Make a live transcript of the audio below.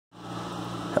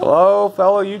Hello,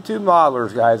 fellow YouTube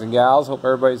modelers, guys and gals. Hope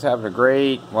everybody's having a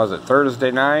great, was it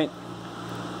Thursday night?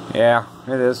 Yeah,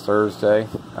 it is Thursday.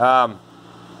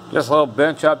 Just a little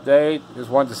bench update. Just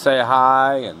wanted to say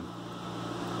hi, and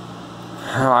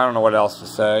I don't know what else to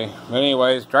say. But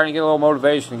anyways, trying to get a little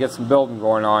motivation to get some building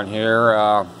going on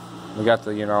here. We got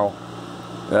the,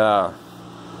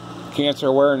 cancer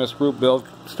awareness group build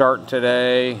starting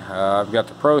today. I've got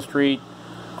the Pro Street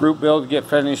group build to get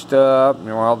finished up,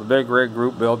 the big rig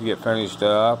group build to get finished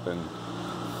up, and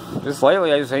just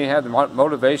lately I just ain't had the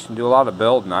motivation to do a lot of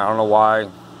building. I don't know why.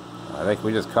 I think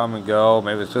we just come and go.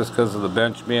 Maybe it's just because of the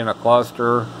bench being a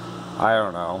cluster. I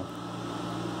don't know.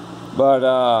 But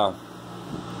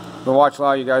been watching a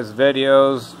lot of you guys'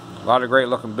 videos. A lot of great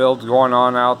looking builds going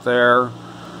on out there.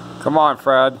 Come on,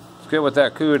 Fred. Let's get with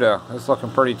that CUDA. It's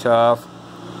looking pretty tough.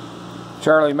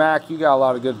 Charlie Mack, you got a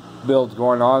lot of good builds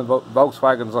going on.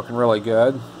 Volkswagen's looking really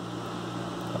good.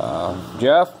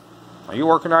 Jeff, are you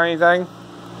working on anything?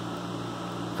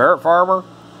 Ferret Farmer,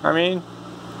 I mean.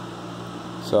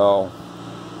 So,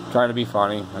 trying to be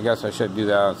funny. I guess I shouldn't do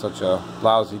that on such a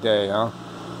lousy day, huh?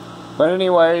 But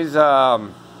anyways,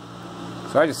 so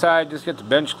I decided to just get the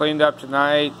bench cleaned up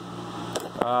tonight.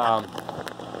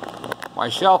 My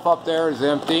shelf up there is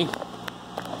empty.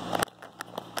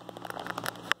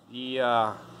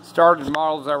 The started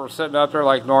models that were sitting up there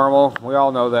like normal, we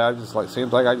all know that. It just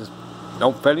seems like I just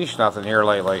don't finish nothing here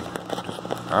lately.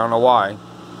 I don't know why.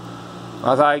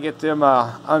 I thought I'd get them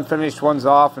unfinished ones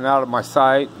off and out of my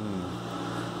sight.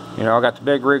 And, I got the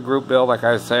big rig group build, like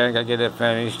I was saying. I gotta get it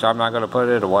finished. I'm not gonna put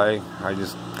it away. I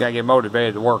just gotta get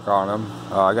motivated to work on them.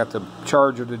 I got the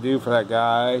charger to do for that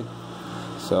guy.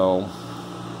 So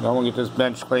I'm gonna get this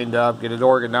bench cleaned up, get it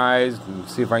organized, and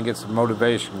see if I can get some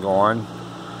motivation going.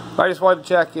 I just wanted to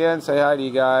check in, say hi to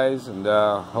you guys, and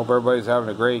hope everybody's having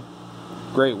a great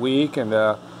week, and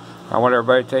I want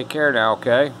everybody to take care now,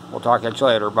 okay? We'll talk at you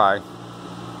later. Bye.